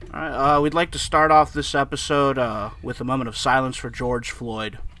All right, we'd like to start off this episode with a moment of silence for George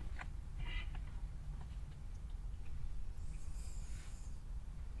Floyd.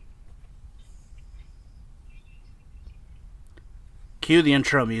 Cue the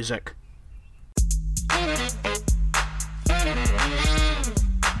intro music.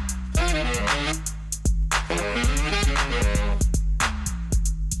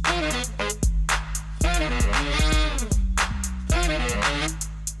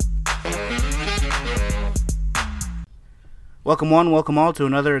 Welcome one, welcome all to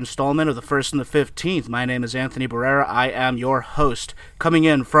another installment of the 1st and the 15th. My name is Anthony Barrera. I am your host. Coming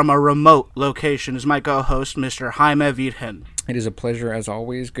in from a remote location is my co-host, Mr. Jaime Vidhen. It is a pleasure, as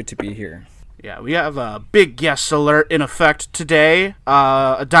always. Good to be here. Yeah, we have a big guest alert in effect today.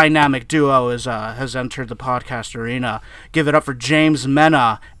 A dynamic duo has entered the podcast arena. Give it up for James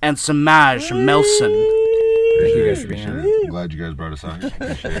Mena and Semaj Melson. Thank you guys for being here. Glad you guys brought us on.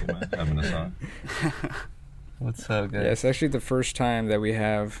 Appreciate it, man. Having us on. What's up, guys? Yeah, it's actually the first time that we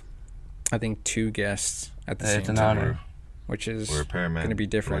have, I think, two guests at the same time, honor. Which is We're a pair, man. going to be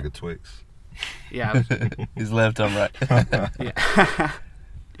different. Like a Twix. Yeah. He's left, I'm right. Yeah.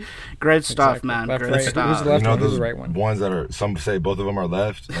 Great stuff, Exactly. man. Left, Great right. stuff. Who's the left You know one? Who's those the right one? ones that are, some say both of them are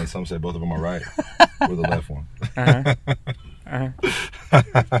left, and some say both of them are right. We're the left one.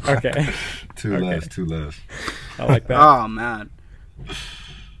 Okay. Two less. I like that. Oh, man.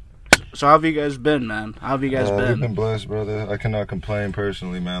 So how have you guys been, man? How have you guys We've been? been blessed, brother. I cannot complain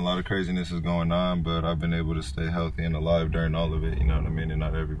personally, man. A lot of craziness is going on, but I've been able to stay healthy and alive during all of it, you know what I mean? And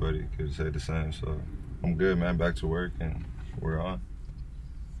not everybody could say the same, so I'm good, man. Back to work, and we're on.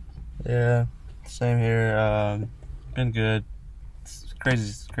 Yeah, same here. Been good. It's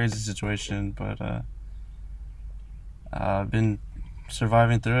crazy situation, but I've been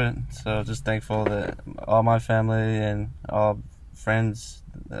surviving through it. So just thankful that all my family and all friends,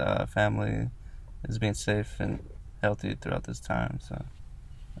 family is being safe and healthy throughout this time. So,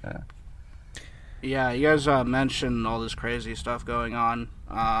 yeah. Yeah, you guys mentioned all this crazy stuff going on.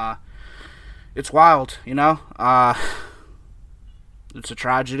 It's wild, you know? It's a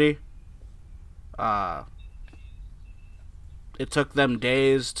tragedy. It took them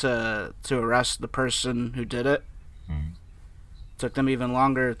days to arrest the person who did it. Mm-hmm. It took them even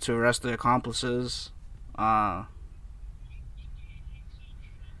longer to arrest the accomplices.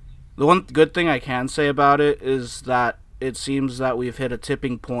 The one good thing I can say about it is that it seems that we've hit a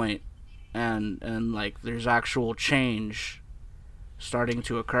tipping point, and like there's actual change starting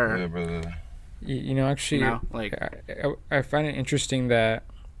to occur. Yeah, brother. You know, actually, You know, like- I find it interesting that,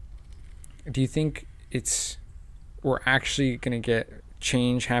 do you think we're actually going to get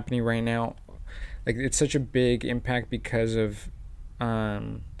change happening right now? Like, it's such a big impact because of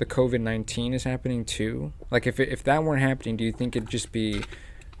the COVID-19 is happening too. Like, if that weren't happening, do you think it'd just be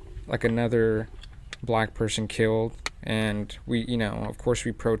like another black person killed, and we, you know, of course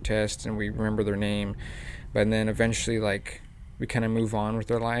we protest and we remember their name, but then eventually, like, we kind of move on with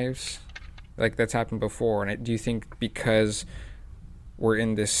our lives? Like, that's happened before. And do you think because we're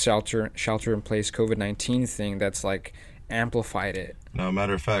in this shelter in place COVID-19 thing that's like amplified it? No,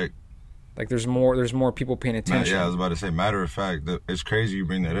 matter of fact, Like, there's more people paying attention. Yeah, I was about to say, matter of fact, it's crazy you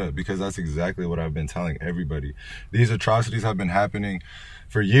bring that up, because that's exactly what I've been telling everybody. These atrocities have been happening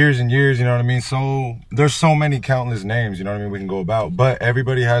for years and years, you know what I mean? So there's so many countless names, you know what I mean, we can go about, but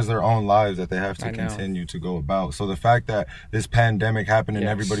everybody has their own lives that they have to continue to go about. So the fact that this pandemic happened and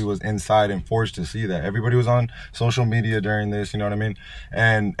everybody was inside and forced to see that, everybody was on social media during this, you know what I mean?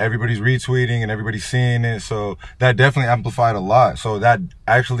 And everybody's retweeting and everybody's seeing it. So that definitely amplified a lot. So that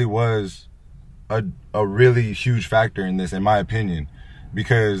actually was a really huge factor in this, in my opinion,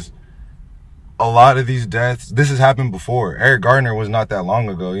 because a lot of these deaths, this has happened before. Eric Gardner was not that long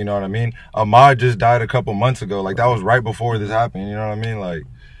ago, you know what I mean? Ahmaud just died a couple months ago. Like, that was right before this happened, you know what I mean? Like,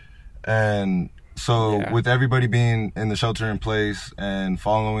 and so with everybody being in the shelter in place and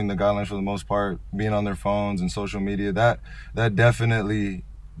following the guidelines for the most part, being on their phones and social media, that definitely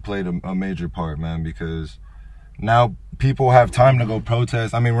played a major part, man, because now people have time to go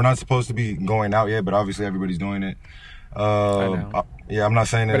protest. I mean, we're not supposed to be going out yet, but obviously everybody's doing it. Yeah, I'm not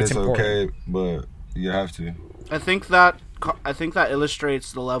saying that it's okay, but you have to. I think that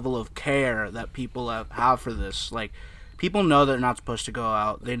illustrates the level of care that people have for this. Like, people know they're not supposed to go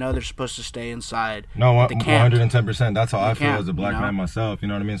out. They know they're supposed to stay inside. No, but they can't. 110%. That's how I feel as a black you know? man myself. You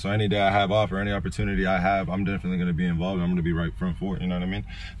know what I mean? So any day I have off or any opportunity I have, I'm definitely going to be involved. I'm going to be right front for it. You know what I mean?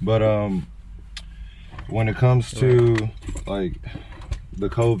 But when it comes to like the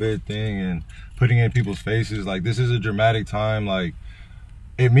COVID thing and putting it in people's faces, like, this is a dramatic time. Like,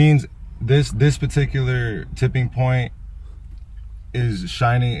 it means this particular tipping point is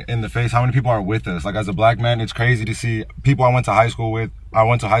shining in the face, how many people are with us. Like, as a black man, it's crazy to see people I went to high school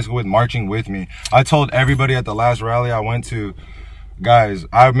with marching with me. I told everybody at the last rally I went to, guys,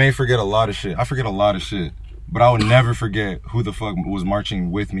 I may forget a lot of shit. I forget a lot of shit, but I will never forget who the fuck was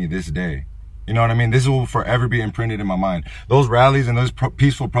marching with me this day. You know what I mean? This will forever be imprinted in my mind. Those rallies and those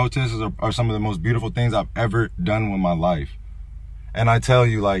peaceful protests are some of the most beautiful things I've ever done with my life. And I tell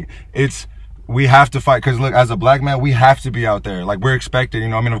you, like, we have to fight, because look, as a black man, we have to be out there. Like, we're expected, you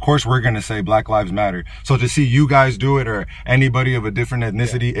know, I mean, of course we're going to say Black Lives Matter. So to see you guys do it, or anybody of a different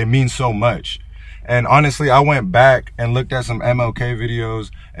ethnicity, it means so much. And honestly, I went back and looked at some MLK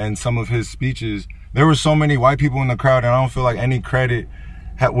videos and some of his speeches. There were so many white people in the crowd, and I don't feel like any credit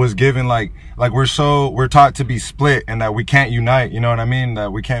was given. Like we're taught to be split and that we can't unite, you know what I mean?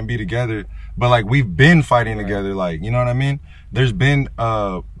 That we can't be together. But like, we've been fighting together, like, you know what I mean? There's been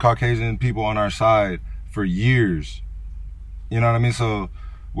Caucasian people on our side for years. You know what I mean? So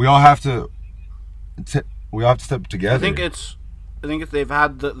we all have to step together. I think if they've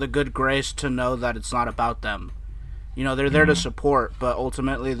had the good grace to know that it's not about them. You know, they're there to support, but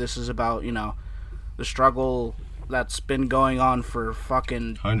ultimately this is about, you know, the struggle that's been going on for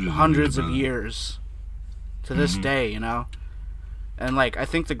fucking hundreds of years to this day, you know? And, like, I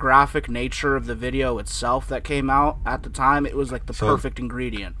think the graphic nature of the video itself that came out at the time, it was, like, the perfect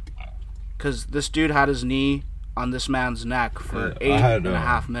ingredient. Because this dude had his knee on this man's neck for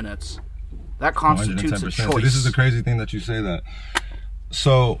 8.5 minutes. That constitutes a choice. See, this is the crazy thing that you say that.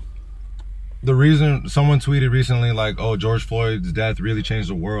 So, the reason someone tweeted recently, like, oh, George Floyd's death really changed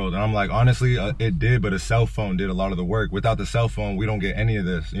the world. And I'm like, honestly, it did, but a cell phone did a lot of the work. Without the cell phone, we don't get any of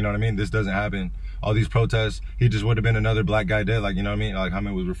this. You know what I mean? This doesn't happen. All these protests, he just would have been another black guy dead, like, you know what I mean? Like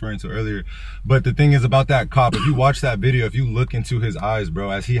Hamid was referring to earlier. But the thing is about that cop, if you watch that video, if you look into his eyes,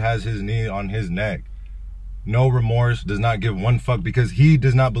 bro, as he has his knee on his neck, no remorse, does not give one fuck, because he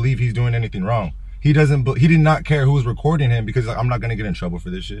does not believe he's doing anything wrong. He did not care who was recording him, because like, I'm not gonna get in trouble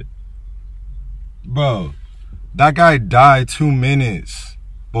for this shit. Bro, that guy died 2 minutes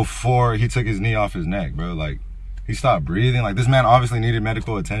before he took his knee off his neck, bro. Like, he stopped breathing. Like, this man obviously needed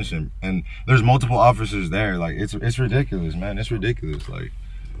medical attention, and there's multiple officers there. Like, it's ridiculous, man. It's ridiculous. Like,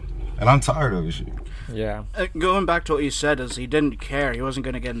 and I'm tired of this shit. Yeah. Going back to what you said, is he didn't care. He wasn't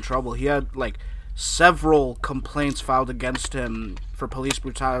gonna get in trouble. He had like several complaints filed against him for police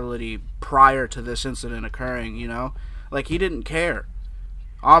brutality prior to this incident occurring. You know, like, he didn't care.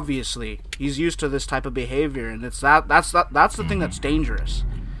 Obviously, he's used to this type of behavior, and that's the thing that's dangerous.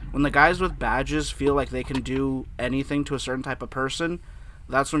 When the guys with badges feel like they can do anything to a certain type of person,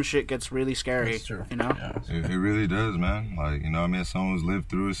 that's when shit gets really scary. That's true. You know? Yeah. It really does, man. Like, you know what I mean? Someone who's lived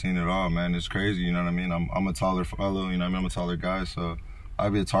through it, seen it all, man. It's crazy, you know what I mean? I'm a taller fellow, you know what I mean? I'm a taller guy, so I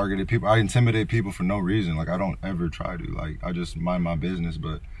get targeted. People, I intimidate people for no reason. Like, I don't ever try to. Like, I just mind my business,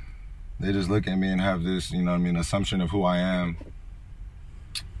 but they just look at me and have this, you know what I mean, assumption of who I am.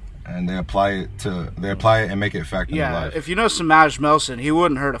 And they apply it and make it fact in their life. If you know Semaj Melson, he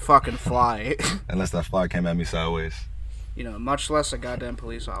wouldn't hurt a fucking fly. Unless that fly came at me sideways. You know, much less a goddamn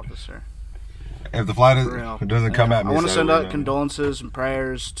police officer. If the fly doesn't come at me, I want to send out condolences and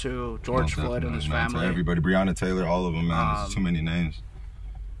prayers to George Floyd and his family. To everybody, Breonna Taylor, all of them, man. There's too many names.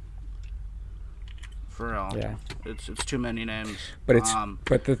 For real. Yeah. It's too many names. But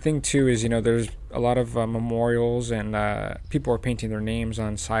but the thing too is, you know, there's a lot of memorials, and people are painting their names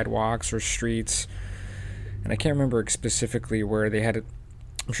on sidewalks or streets. And I can't remember specifically where they had it.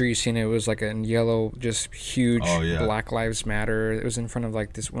 I'm sure you've seen it. It was like a yellow, just huge Black Lives Matter. It was in front of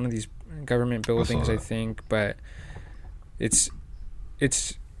like one of these government buildings, I think. But it's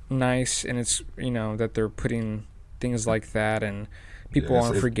nice, and it's, you know, that they're putting things like that, and people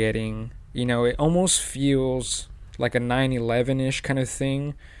aren't forgetting. You know, it almost feels like a 9/11-ish kind of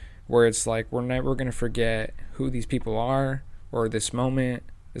thing, where it's like, we're never going to forget who these people are or this moment.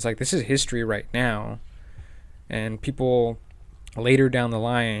 It's like, this is history right now. And people later down the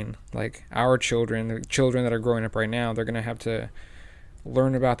line, like our children, the children that are growing up right now, they're going to have to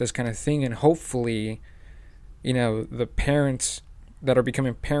learn about this kind of thing. And hopefully, you know, the parents that are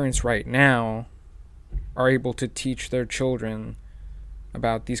becoming parents right now are able to teach their children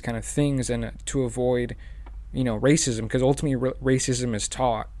about these kind of things, and to avoid, you know, racism, because ultimately racism is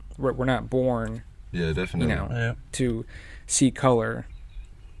taught. We're not born, definitely, you know, to see color.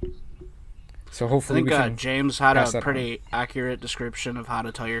 So hopefully I think James had a pretty accurate description of how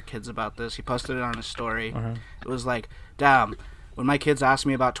to tell your kids about this. He posted it on his story. It was like, damn, when my kids ask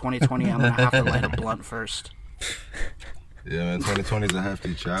me about 2020, I'm going to have to light a blunt first. Yeah, man, 2020 is a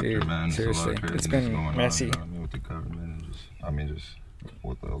hefty chapter, dude, man. Seriously, a lot of it's been going messy. On, you know what I mean, with the government and just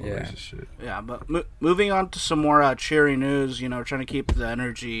with the elevation shit. Yeah, but moving on to some more cheery news, trying to keep the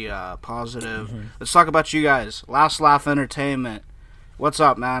energy positive. Mm-hmm. Let's talk about you guys. Last Laugh Entertainment. What's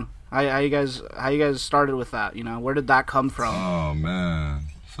up, man? How you guys started with that? Where did that come from? Oh man.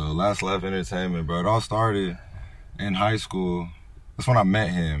 So Last Laugh Entertainment, bro. It all started in high school. That's when I met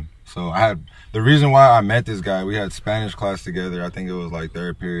him. So the reason why I met this guy, we had Spanish class together. I think it was like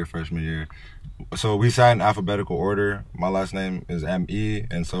third period freshman year. So we sat in alphabetical order. My last name is M.E.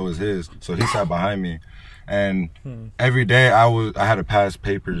 and so is his. So he sat behind me. And every day I had to pass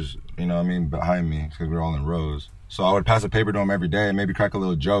papers, behind me because we were all in rows. So I would pass a paper to him every day and maybe crack a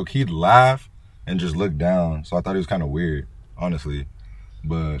little joke. He'd laugh and just look down. So I thought it was kind of weird, honestly.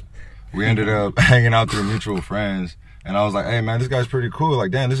 But we ended up hanging out through mutual friends. And I was like, hey, man, this guy's pretty cool. Like,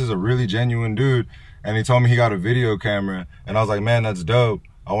 damn, this is a really genuine dude. And he told me he got a video camera. And I was like, man, that's dope.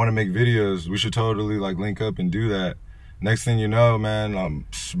 I want to make videos. We should totally, link up and do that. Next thing you know, man,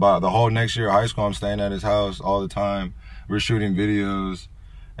 about the whole next year of high school, I'm staying at his house all the time. We're shooting videos.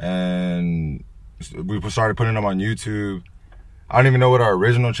 And we started putting them on YouTube. I don't even know what our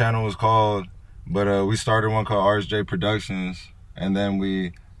original channel was called. But we started one called RSJ Productions. And then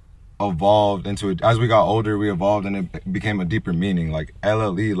we evolved into it. As we got older, we evolved and it became a deeper meaning. Like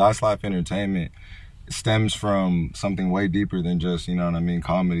LLE, Last Laugh Entertainment, stems from something way deeper than just,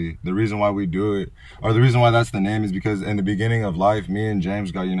 comedy. The reason why we do it, or the reason why that's the name, is because in the beginning of life, me and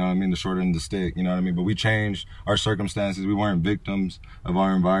James got, the short end of the stick, but we changed our circumstances. We weren't victims of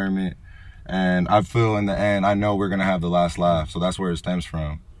our environment. And I feel in the end, I know we're going to have the last laugh. So that's where it stems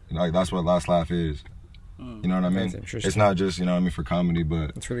from. Like, that's what Last Laugh is. You know what I mean? That's interesting. It's not just, for comedy,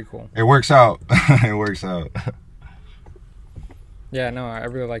 but It's really cool. it works out. It works out. Yeah, no, I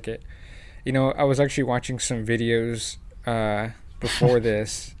really like it. I was actually watching some videos before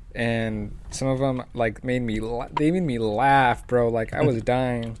this, and some of them made me laugh, bro. Like, I was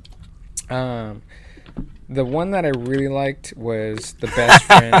dying. The one that I really liked was the best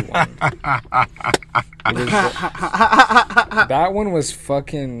friend one. That one was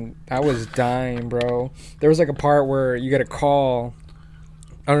I was dying, bro. There was a part where you get a call.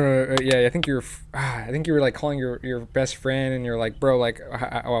 Oh no, yeah, I think you were calling your best friend, and you're like, bro,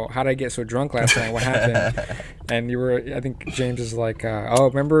 how did I get so drunk last night? What happened? And I think James is like, oh,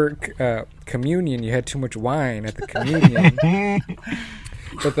 remember communion? You had too much wine at the communion.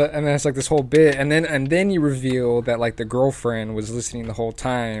 And then it's this whole bit, and then you reveal that the girlfriend was listening the whole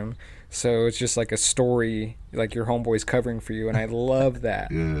time. So it's just a story, your homeboy's covering for you, and I love that.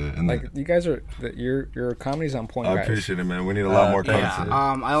 Yeah, and you guys are your comedy's on point. I guys. appreciate it, man. We need a lot more content.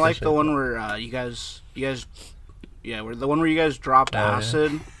 Yeah, I like the one where you guys, the one where you guys dropped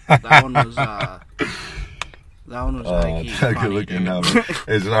acid. Yeah. That one was good looking now.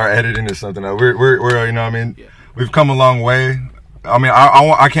 It's our editing is something that we're we've come a long way.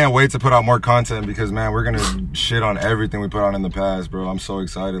 I can't wait to put out more content because, man, we're going to shit on everything we put out in the past, bro. I'm so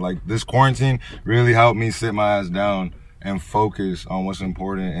excited. This quarantine really helped me sit my ass down and focus on what's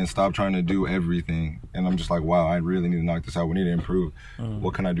important and stop trying to do everything. And I'm just like, wow, I really need to knock this out. We need to improve.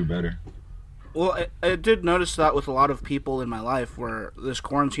 What can I do better? Well, I did notice that with a lot of people in my life where this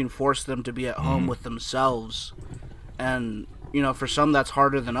quarantine forced them to be at home with themselves. And, for some that's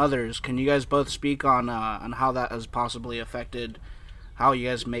harder than others. Can you guys both speak on how that has possibly affected how you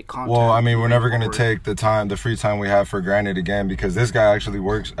guys make content? Well, we're never going to take the free time we have for granted again, because this guy actually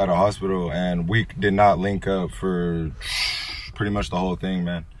works at a hospital and we did not link up for pretty much the whole thing,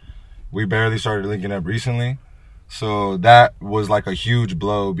 man. We barely started linking up recently. So that was a huge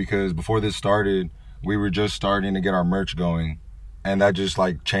blow, because before this started, we were just starting to get our merch going. And that just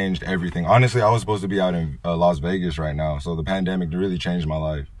changed everything. Honestly, I was supposed to be out in Las Vegas right now. So the pandemic really changed my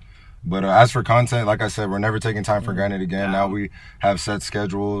life. But as for content, like I said, we're never taking time for granted again. Yeah. Now we have set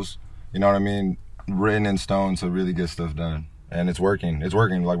schedules, written in stone to really get stuff done. And it's working. It's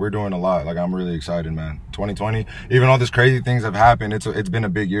working. We're doing a lot. I'm really excited, man. 2020, even all these crazy things have happened. It's been a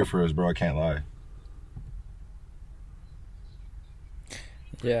big year for us, bro. I can't lie.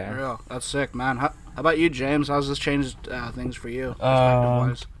 Yeah. For real. That's sick, man. How about you, James? How's this changed things for you,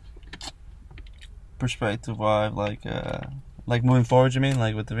 perspective-wise? Moving forward, you mean?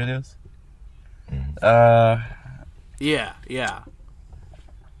 With the videos? Yeah.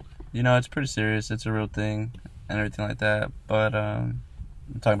 It's pretty serious. It's a real thing and everything like that. But I'm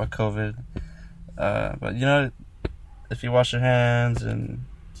talking about COVID. But, if you wash your hands and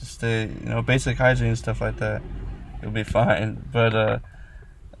just stay, basic hygiene and stuff like that, you'll be fine. But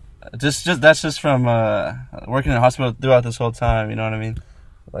that's just from working in a hospital throughout this whole time, you know what I mean?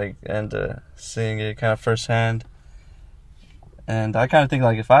 And seeing it kind of firsthand. And I kind of think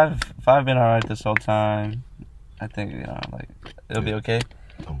if I've been alright this whole time, I think like it'll be okay.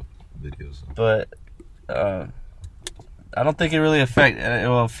 Videos. But I don't think it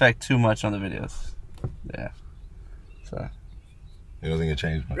will affect too much on the videos. Yeah. So. You don't think it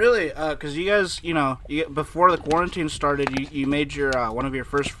changed much? Really? Because you guys, before the quarantine started, you made your one of your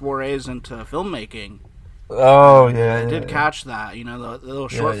first forays into filmmaking. Oh yeah, I did catch that. The little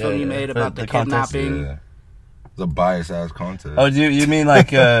short film you made about the kidnapping. Yeah. It's a biased ass content. Oh, do you mean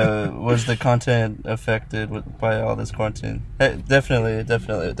like was the content affected by all this quarantine? It definitely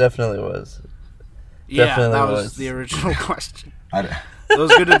was. Yeah, Definitely that was was. the original question. That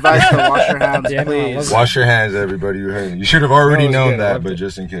was good advice to wash your hands, Yeah, no, I love please. that. Wash your hands, everybody. You should have already That was known good. I that, loved but it.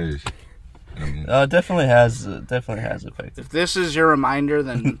 just in case. I mean, It definitely has affected. If this is your reminder,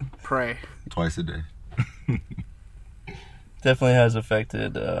 then pray. twice a day. Definitely has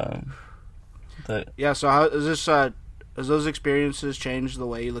affected. Yeah. So how is this? Has those experiences changed the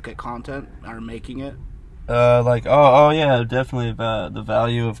way you look at content or making it? Like yeah, definitely the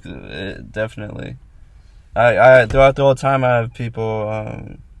value of it, definitely. I throughout the whole time I have people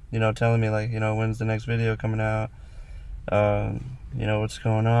telling me like when's the next video coming out, what's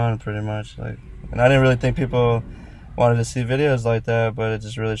going on pretty much, like, and I didn't really think people wanted to see videos like that, but it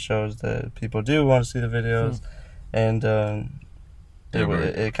just really shows that people do want to see the videos, and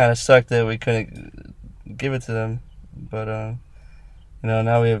it kind of sucked that we couldn't give it to them, but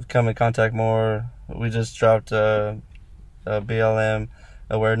now we have come in contact more. We just dropped a BLM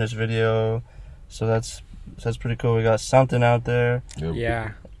awareness video, so that's pretty cool. We got something out there. Yep.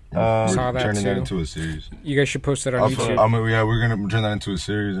 Yeah. We're Saw that turning that too. into a series. You guys should post that on Also, YouTube. I mean, yeah, we're gonna turn that into a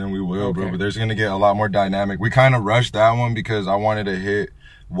series, and we will, bro. Okay. But there's gonna get a lot more dynamic. We kind of rushed that one because I wanted to hit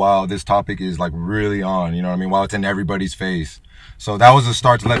while this topic is like really on. You know what I mean? While it's in everybody's face. So that was a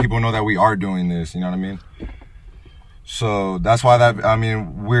start to let people know that we are doing this. You know what I mean? So that's why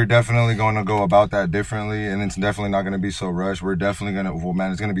we're definitely going to go about that differently, and it's definitely not going to be so rushed. We're definitely going to,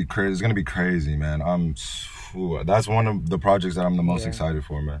 it's going to be crazy. It's going to be crazy, man. That's one of the projects that I'm the most excited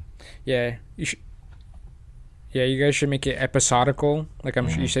for, man. Yeah, you should. Yeah, you guys should make it episodical. Like I'm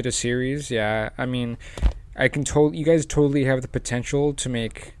sure you said, a series. Yeah, I mean, you guys totally have the potential to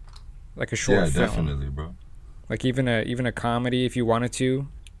make like a short film. Yeah, definitely, bro. Like even a comedy if you wanted to.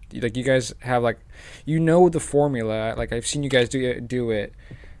 Like you guys have like, the formula. Like I've seen you guys do it.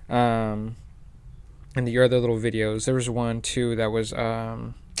 And your other little videos. There was one too that was I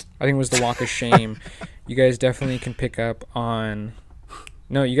think it was the Walk of Shame. You guys definitely can pick up on.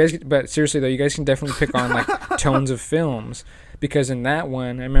 No, you guys. But seriously though, you guys can definitely pick on like tones of films, because in that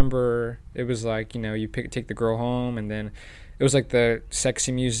one I remember it was like you take the girl home, and then it was like the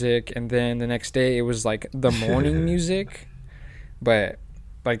sexy music, and then the next day it was like the morning music. But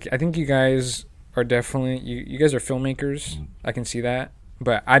like I think you guys are definitely you guys are filmmakers. I can see that,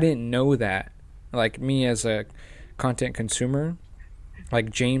 but I didn't know that. Like me as a content consumer, like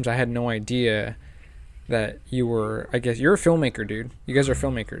James, I had no idea that you were. I guess you're a filmmaker, dude. You guys are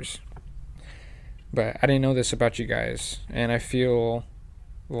filmmakers, but I didn't know this about you guys, and I feel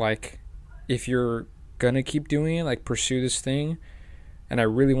like if you're gonna keep doing it, like pursue this thing, and I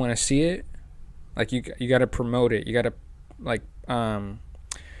really want to see it, like you got to promote it. You got to like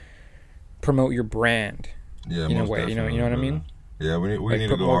promote your brand. Yeah, in a most way, you know what I mean. Yeah, we Like, need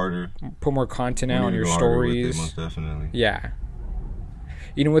to go harder. Put more content We out need on to your go harder with it, stories. most definitely. Yeah.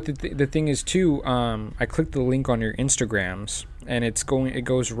 You know what the thing is too? I clicked the link on your Instagrams, and it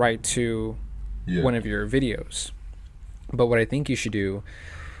goes right to one of your videos. But what I think you should do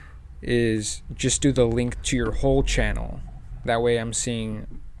is just do the link to your whole channel. That way I'm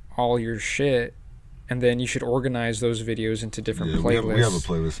seeing all your shit, and then you should organize those videos into different playlists. We have a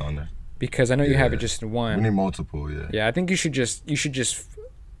playlist on there. Because I know you have it just in one. We need multiple, yeah. Yeah, I think you should just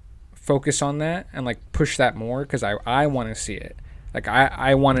focus on that and like push that more, because I want to see it. Like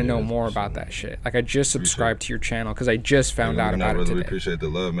I want to know more about that shit. Like I just subscribed to your channel because I just found out about it today. We appreciate the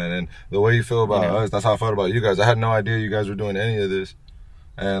love, man, and the way you feel about us. That's how I felt about you guys. I had no idea you guys were doing any of this,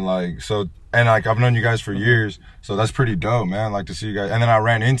 and I've known you guys for years, so that's pretty dope, man. Like to see you guys, and then I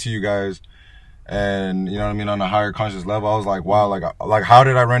ran into you guys. And you know what I mean, on a higher conscious level, I was like, wow, like how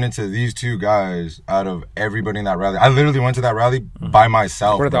did I run into these two guys out of everybody in that rally? I literally went to that rally by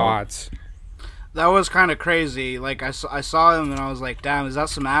myself. What are the odds? That was kind of crazy. Like I saw him and I was like, damn, is that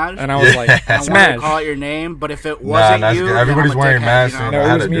Semaj? And I was like, I wanted to Semaj. call out your name, but if it wasn't you, everybody's then I'm a wearing dickhead, masks. you know? And No, I it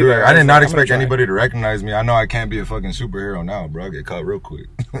had was to me, do it. though. I did not I'm gonna expect try. anybody to recognize me. I know I can't be a fucking superhero now, bro. I get caught real quick.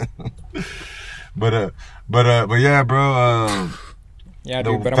 but yeah, bro. Yeah,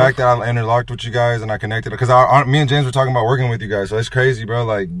 The dude. But fact that I interlocked with you guys and I connected, because me and James were talking about working with you guys, so it's crazy, bro.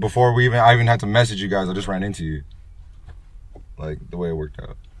 Like before I even had to message you guys, I just ran into you. Like the way it worked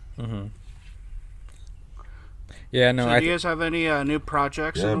out. Yeah, no. So do you guys have any new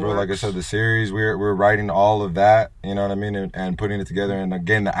projects? Yeah, in the bro. Like I works? said, the series we're writing all of that. You know what I mean, and putting it together, and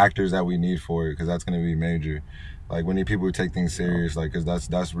again the actors that we need for it, because that's gonna be major. Like we need people who take things serious, like because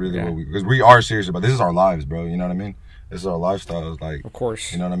that's really what because we are serious about. This is our lives, bro. You know what I mean? This is our lifestyles, like Of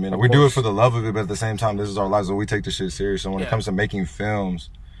course. you know what I mean. Of We do it course. for the love of it, but at the same time, this is our lives, so we take the shit serious. So when it comes to making films,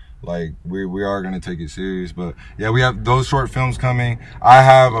 like we are gonna take it serious. But yeah, we have those short films coming. I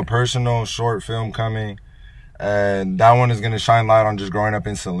have a personal short film coming. And that one is going to shine light on just growing up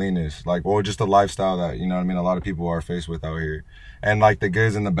in Salinas, like, or just the lifestyle that, you know what I mean, a lot of people are faced with out here. And like the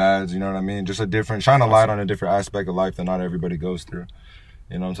goods and the bads, you know what I mean? Just shine a light on a different aspect of life that not everybody goes through.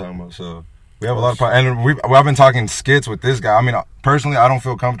 You know what I'm talking about? So we have a lot of, and I've been talking skits with this guy. I mean, personally, I don't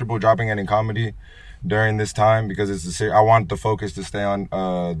feel comfortable dropping any comedy during this time because I want the focus to stay on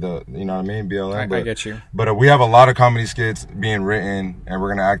you know what I mean, BLM. I get you. But we have a lot of comedy skits being written, and we're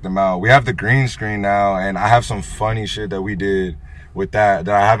gonna act them out. We have the green screen now, and I have some funny shit that we did with that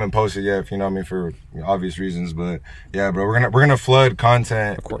I haven't posted yet. You know what I mean, for obvious reasons. But yeah, bro, we're gonna flood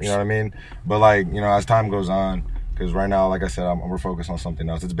content. Of course. You know what I mean. But like, you know, as time goes on, because right now, like I said, we're focused on something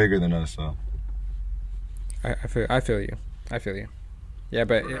else. It's bigger than us. So I feel you. Yeah,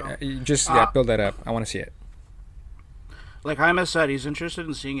 but you just build that up. I want to see it. Like Jaime said, he's interested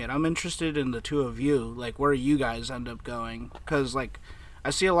in seeing it. I'm interested in the two of you, like where you guys end up going, because like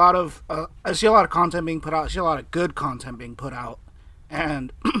I see a lot of content being put out. I see a lot of good content being put out,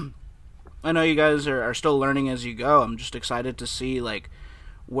 and I know you guys are still learning as you go. I'm just excited to see like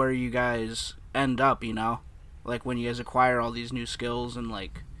where you guys end up. You know, like when you guys acquire all these new skills and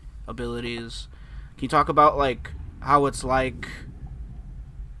like abilities. Can you talk about like how it's like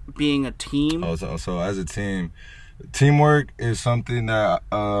being a team? So as a team, teamwork is something that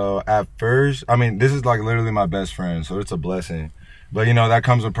at first, I mean, this is like literally my best friend, so it's a blessing. But you know, that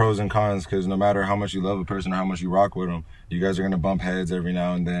comes with pros and cons, because no matter how much you love a person or how much you rock with them, you guys are gonna bump heads every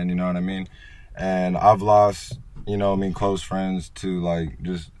now and then. You know what I mean? And I've lost, you know, close friends to like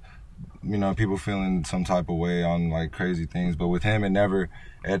just, you know, people feeling some type of way on like crazy things. But with him, it never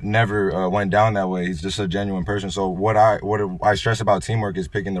went down that way. He's just a genuine person. So what I stress about teamwork is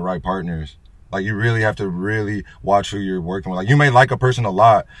picking the right partners. Like, you really have to really watch who you're working with. Like, you may like a person a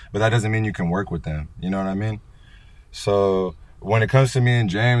lot, but that doesn't mean you can work with them. You know what I mean? So when it comes to me and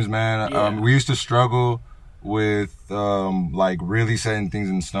James, man, we used to struggle with like really setting things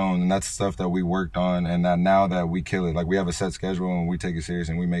in stone, and that's stuff that we worked on, and that now that we kill it, like we have a set schedule and we take it serious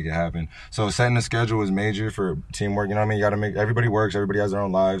and we make it happen. So setting a schedule is major for teamwork. You know what I mean? You gotta make, everybody works, everybody has their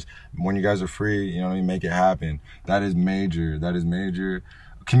own lives. When you guys are free, you know what I mean, make it happen. That is major.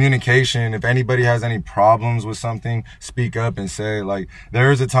 Communication, if anybody has any problems with something, speak up and say, like,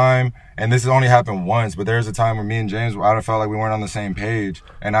 there is a time, and this has only happened once, but there's a time where me and James, I felt like we weren't on the same page,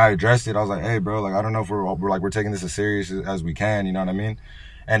 and I addressed it. I was like, hey bro, like, I don't know if we're taking this as serious as we can, you know what I mean?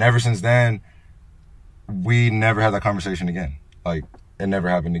 And ever since then, we never had that conversation again. Like, it never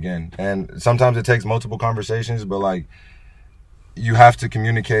happened again. And sometimes it takes multiple conversations, but like, you have to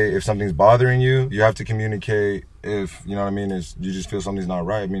communicate if something's bothering you. You have to communicate if, you know what I mean, is you just feel something's not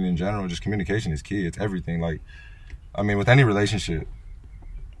right. I mean, in general, just communication is key. It's everything. Like, I mean, with any relationship.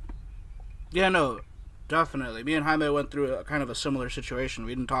 Yeah, no, definitely. Me and Jaime went through a kind of a similar situation.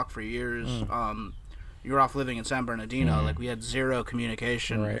 We didn't talk for years. You were off living in San Bernardino. Like, we had zero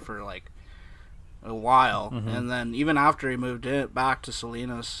communication for like a while, and then even after he moved back to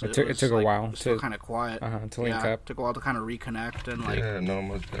Salinas, it took a while to kind of quiet to link up. Took a while to kind of reconnect and like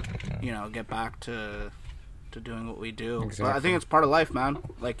Most definitely. you know, get back to doing what we do. Exactly. But I think it's part of life, man.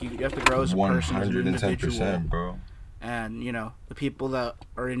 Like, you have to grow as a person, as an individual. 110%, bro. And you know, the people that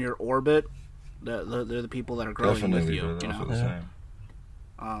are in your orbit, they're the people that are growing with you. Bro, you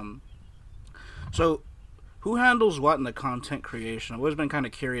know. So, who handles what in the content creation? I've always been kind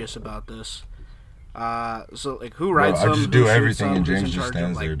of curious about this. So like, who writes them? I just do everything, and James just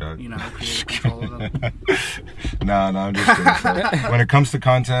stands there, dog. You know, creative control of them. Nah, I'm just kidding. So, when it comes to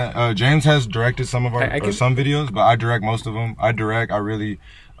content, James has directed some of our some videos, but I direct most of them. I really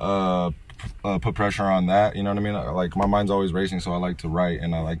put pressure on that. You know what I mean? Like, my mind's always racing, so I like to write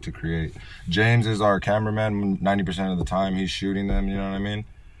and I like to create. James is our cameraman 90% of the time. He's shooting them. You know what I mean?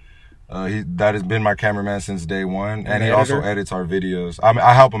 That has been my cameraman since day one, and he also edits our videos. I mean,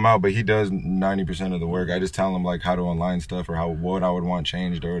 I help him out, but he does 90% of the work. I just tell him like how to align stuff or what I would want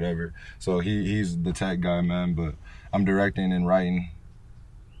changed or whatever. So he's the tech guy, man. But I'm directing and writing.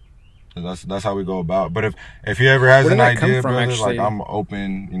 So that's how we go about. But if he ever has an idea, brother, like, I'm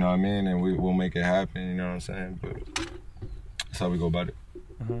open. You know what I mean, and we'll make it happen. You know what I'm saying? But that's how we go about it.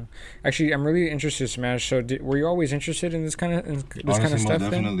 Actually, I'm really interested, Smash. So, were you always interested in this kind of Honestly, stuff?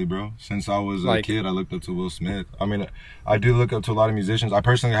 most definitely, bro. Since I was Like- a kid, I looked up to Will Smith. I mean, I do look up to a lot of musicians. I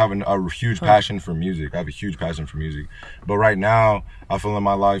personally have a huge passion for music. I have a huge passion for music. But right now, I feel in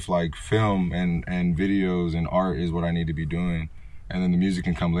my life like film and videos and art is what I need to be doing. And then the music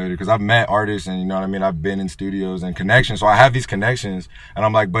can come later. Because I've met artists and, you know what I mean, I've been in studios and connections. So I have these connections. And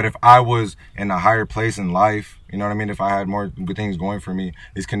I'm like, but if I was in a higher place in life, you know what I mean? If I had more good things going for me,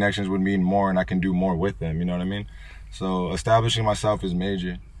 these connections would mean more and I can do more with them. You know what I mean? So establishing myself is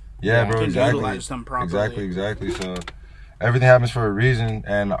major. Yeah, bro, to exactly. utilize them properly. Exactly. So everything happens for a reason,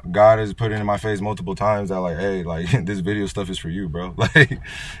 and God has put it in my face multiple times that like, hey, like this video stuff is for you, bro. Like,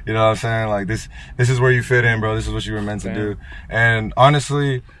 you know what I'm saying? Like this is where you fit in, bro. This is what you were meant to do. And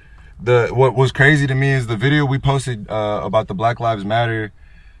honestly, what was crazy to me is the video we posted about the Black Lives Matter.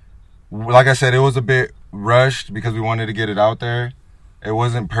 Like I said, it was a bit rushed because we wanted to get it out there. It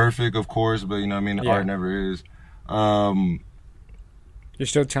wasn't perfect, of course, but you know what I mean? Art never is. You're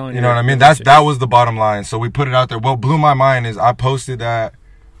still telling you know what I mean? That was the bottom line. So we put it out there. What blew my mind is I posted that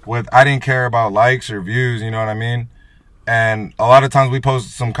I didn't care about likes or views, you know what I mean? And a lot of times we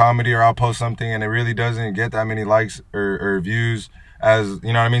post some comedy or I'll post something and it really doesn't get that many likes or views as,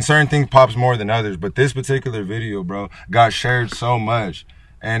 you know what I mean? Certain things pops more than others, but this particular video, bro, got shared so much.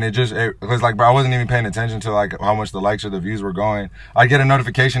 And it was like, bro, I wasn't even paying attention to like how much the likes or the views were going. I'd get a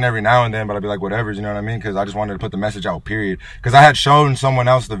notification every now and then, but I'd be like, whatever, you know what I mean? Because I just wanted to put the message out, period. Because I had shown someone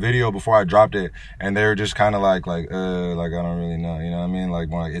else the video before I dropped it, and they were just kind of like I don't really know, you know what I mean? Like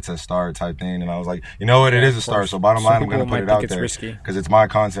more like it's a start type thing. And I was like, you know what, it is a start. So bottom line, I'm gonna put it out there because it's my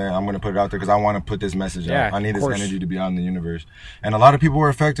content. I'm gonna put it out there because I want to put this message out. I need this energy to be out in the universe. And a lot of people were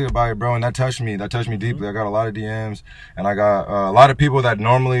affected by it, bro, and that touched me. That touched me deeply. I got a lot of DMs, and I got a lot of people that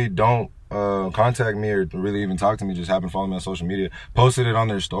normally don't contact me or really even talk to me, just happen to follow me on social media, posted it on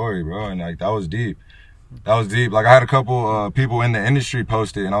their story, bro, and like that was deep. Like I had a couple people in the industry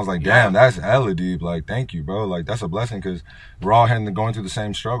post it, and I was like, damn, that's hella deep. Like, thank you, bro. Like, that's a blessing because we're all going through the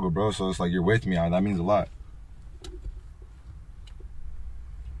same struggle, bro. So it's like you're with me. That means a lot.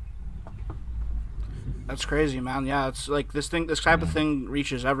 That's crazy, man. Yeah, it's like this type of thing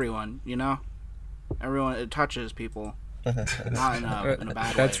reaches everyone, you know? Everyone, it touches people. Not in a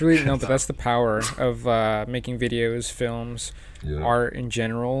bad that's way. Really but that's the power of making videos, films, art in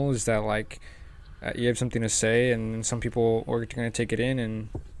general, is that like you have something to say and some people are going to take it in and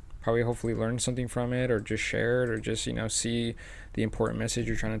probably hopefully learn something from it or just share it or just, you know, see the important message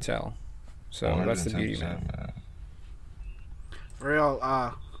you're trying to tell. So that's the beauty, man. For real,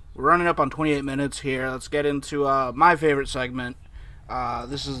 we're running up on 28 minutes here. Let's get into my favorite segment.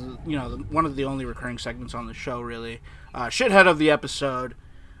 This is, you know, one of the only recurring segments on the show, really. Shithead of the episode.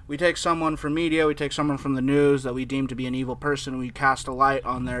 We take someone from media, we take someone from the news that we deem to be an evil person, and we cast a light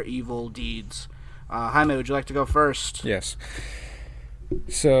on their evil deeds. Jaime, would you like to go first? Yes.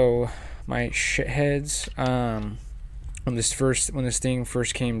 So, my shitheads, when this thing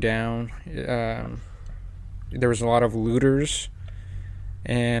first came down, there was a lot of looters,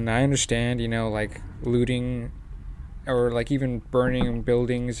 and I understand, you know, like looting or like even burning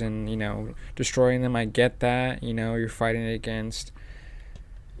buildings and, you know, destroying them. I get that, you know, you're fighting against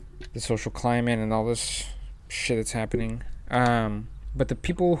the social climate and all this shit that's happening. But the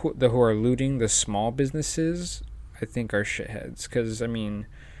people who are looting the small businesses, I think are shitheads. Because, I mean,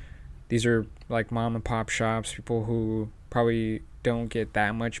 these are like mom and pop shops, people who probably don't get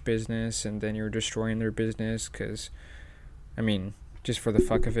that much business, and then you're destroying their business because, I mean, just for the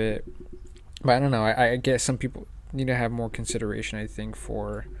fuck of it. But I don't know, I guess some people need to have more consideration, I think,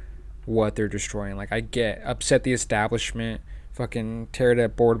 for what they're destroying. Like, I get upset the establishment, fucking tear it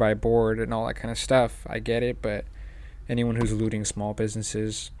up board by board and all that kind of stuff. I get it, but anyone who's looting small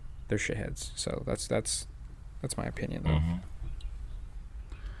businesses, they're shitheads. So that's my opinion, though. Mm-hmm.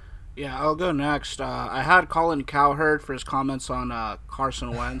 Yeah, I'll go next. I had Colin Cowherd for his comments on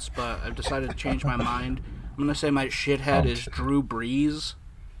Carson Wentz, but I've decided to change my mind. I'm going to say my shithead is Drew Brees.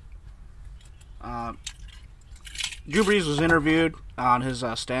 Drew Brees was interviewed on his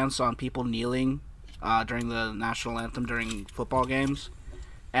stance on people kneeling during the national anthem during football games,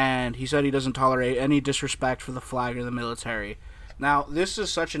 and he said he doesn't tolerate any disrespect for the flag or the military. Now, this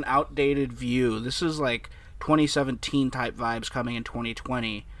is such an outdated view. This is like 2017 type vibes coming in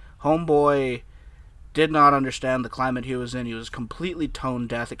 2020. Homeboy did not understand the climate he was in. He was completely tone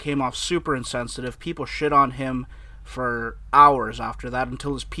deaf. It came off super insensitive. People shit on him for hours after that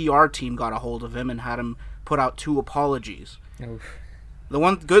until his PR team got a hold of him and had him put out 2 apologies. Oof. The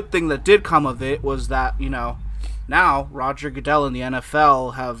one good thing that did come of it was that, you know, Now, Roger Goodell and the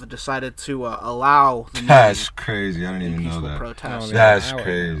NFL have decided to allow the That's crazy. I didn't even know peaceful that. protest. Oh, That's Wow.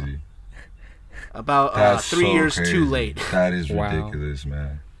 crazy. About That's 3 so years crazy. too late. That is Wow. ridiculous,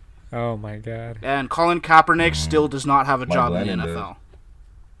 man. Oh my God. And Colin Kaepernick still does not have a Mike job in the Glennon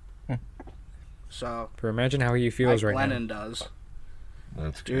NFL. So, But imagine how he Mike feels right Glennon now. does.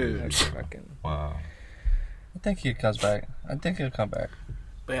 That's Dude. crazy. That's fucking. Wow. I think he comes back. I think he'll come back.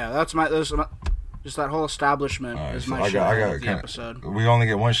 But yeah, that's just that whole establishment All right, is so my I shit got of the can- episode. We only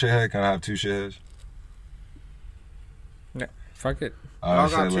get one shithead. Can I have two shitheads? Yeah, fuck it. All Y'all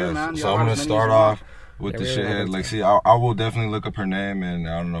right, got say two, less. man. So Y'all I'm got gonna as many start as you want. off with Yeah, the we have shithead. one. Like, see, I will definitely look up her name, and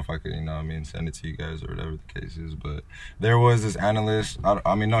I don't know if I could, send it to you guys or whatever the case is. But there was this analyst. No,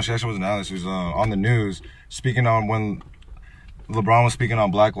 she actually was an analyst. She was on the news speaking on when LeBron was speaking on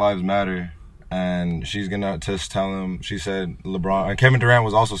Black Lives Matter, and she's gonna just tell him. She said LeBron and Kevin Durant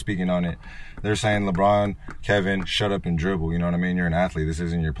was also speaking on it. They're saying, LeBron, Kevin, shut up and dribble. You know what I mean? You're an athlete. This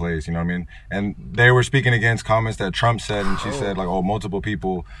isn't your place. You know what I mean? And they were speaking against comments that Trump said, and she said, like, oh, multiple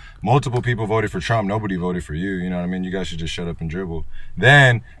people voted for Trump. Nobody voted for you. You know what I mean? You guys should just shut up and dribble.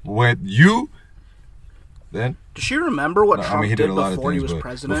 Then, does she remember what Trump he did a lot of before he things, was but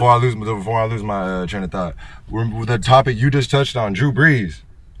president? Before I lose my train of thought, the topic you just touched on, Drew Brees,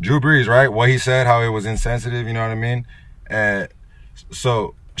 right? What he said, how it was insensitive. You know what I mean?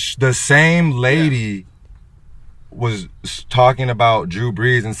 So the same lady was talking about Drew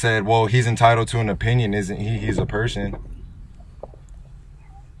Brees and said, well, he's entitled to an opinion, isn't he? He's a person.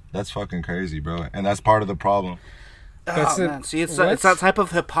 That's fucking crazy, bro. And that's part of the problem. That's Oh, it. man. See, it's What? that type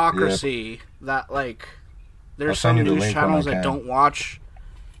of hypocrisy that, like, I'll there's send some you the news link when channels I that can. don't watch,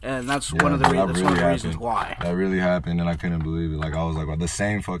 and that's Yeah, one of the, that that's really one of the reasons happened. why. That really happened, and I couldn't believe it. Like, I was like, wow, the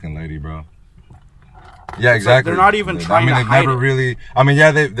same fucking lady, bro. Yeah, exactly. they're not even trying to they've hide never it. really.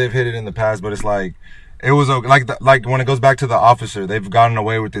 Yeah, they've hit it in the past, but it's like it was like when it goes back to the officer, they've gotten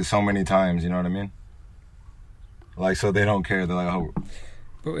away with it so many times. You know what I mean? Like, so they don't care. They're like, oh,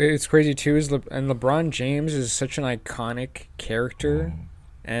 But it's crazy too. And LeBron James is such an iconic character,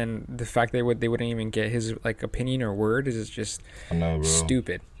 and the fact they wouldn't even get his like opinion or word is just I know, bro.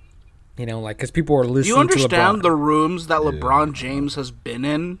 stupid. Like, because people are Do listening. you understand to the LeBron. rooms that LeBron James has been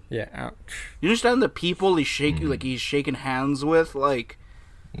in? Yeah. Ouch. You understand the people he's shaking hands with? Like,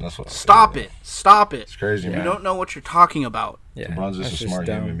 That's what. stop it. It's crazy, You man. don't know what you're talking about. Yeah. LeBron's that's just a smart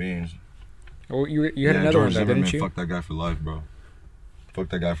dumb. human being. Well, you had another George one, though, Zimmerman, didn't you? fuck that guy for life, bro. Fuck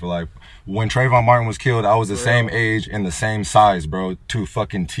that guy for life. When Trayvon Martin was killed, I was the same age and the same size, bro. To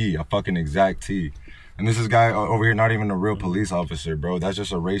fucking T, a fucking exact T. And this is guy over here, not even a real police officer, bro. That's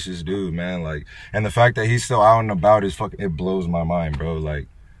just a racist dude, man. Like, and the fact that he's still out and about is fucking, it blows my mind, bro. Like,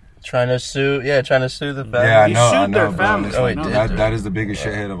 Trying to sue the family. yeah, I He know, sued their bro. family. It's Oh, like, he did, that is the biggest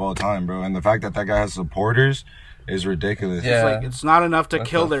shithead of all time, bro. And the fact that guy has supporters is ridiculous. Yeah. It's like, it's not enough to That's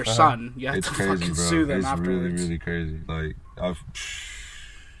kill a their fact. son. You have It's to crazy, fucking bro. sue them It's afterwards. really, really crazy. Like,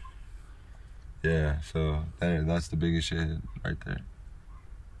 yeah. So that's the biggest shit right there.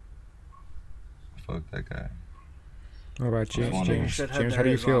 Fuck that guy. What about James? One of James, Shithead James, there how do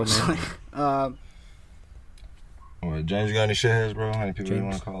you is, feel, honestly. man? What, James, you got any shitheads, bro? Any people you James,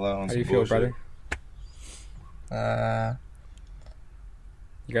 want to call out on How some do you feel, bullshit? brother?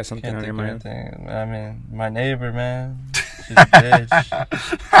 You got something Can't on your think of mind? anything. I mean, my neighbor, man. She's a bitch.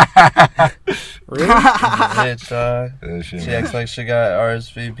 Really? She's a bitch, dog. That shit, She man. acts like she got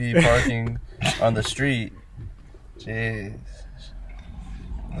RSVP parking on the street. Jeez.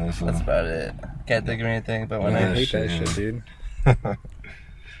 That's That's about it. Can't think of anything but my I Yeah, neighbor. hate that shit. shit, dude.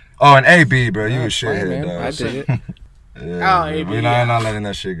 Oh, and AB, bro. You No, a it's fine, shithead, man. dog. I dig it. Yeah, Oh, bro. AB, We're yeah. not letting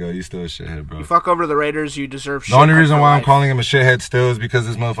that shit go. You still a shithead, bro. You fuck over the Raiders, you deserve shit. The only reason for why I'm life. calling him a shithead still is because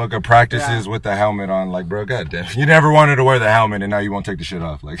this motherfucker practices with the helmet on. Like, bro, goddamn. You never wanted to wear the helmet, and now you won't take the shit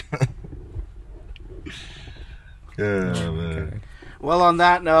off. Like, yeah, man. Well, on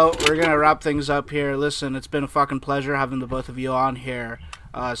that note, we're gonna wrap things up here. Listen, it's been a fucking pleasure having the both of you on here.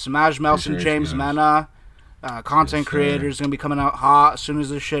 Semaj, Melson, Appreciate you James, guys. Mena, content Yes, sir. creators gonna be coming out hot as soon as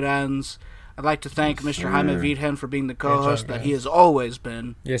this shit ends. I'd like to thank Yes, Mr. sir. Jaime Vidhen for being the co-host job, that he guys. has always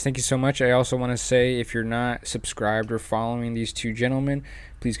been. Yes, thank you so much. I also want to say, if you're not subscribed or following these two gentlemen,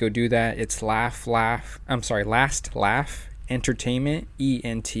 please go do that. It's Last Laugh Entertainment,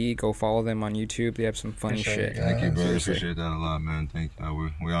 ENT. Go follow them on YouTube. They have some funny Appreciate shit. it, Thank you, bro. Seriously. Appreciate that a lot, man. Thank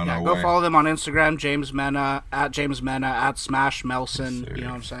you. We on Yeah, our go way. follow them on Instagram, James Mena, at Smash Melson. Yes, sir. You know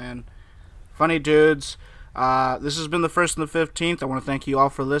what I'm saying? Funny dudes. This has been the 1st and the 15th. I want to thank you all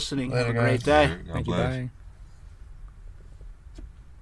for listening. Have a Later, great guys. day. God Thank you. bless. Bye.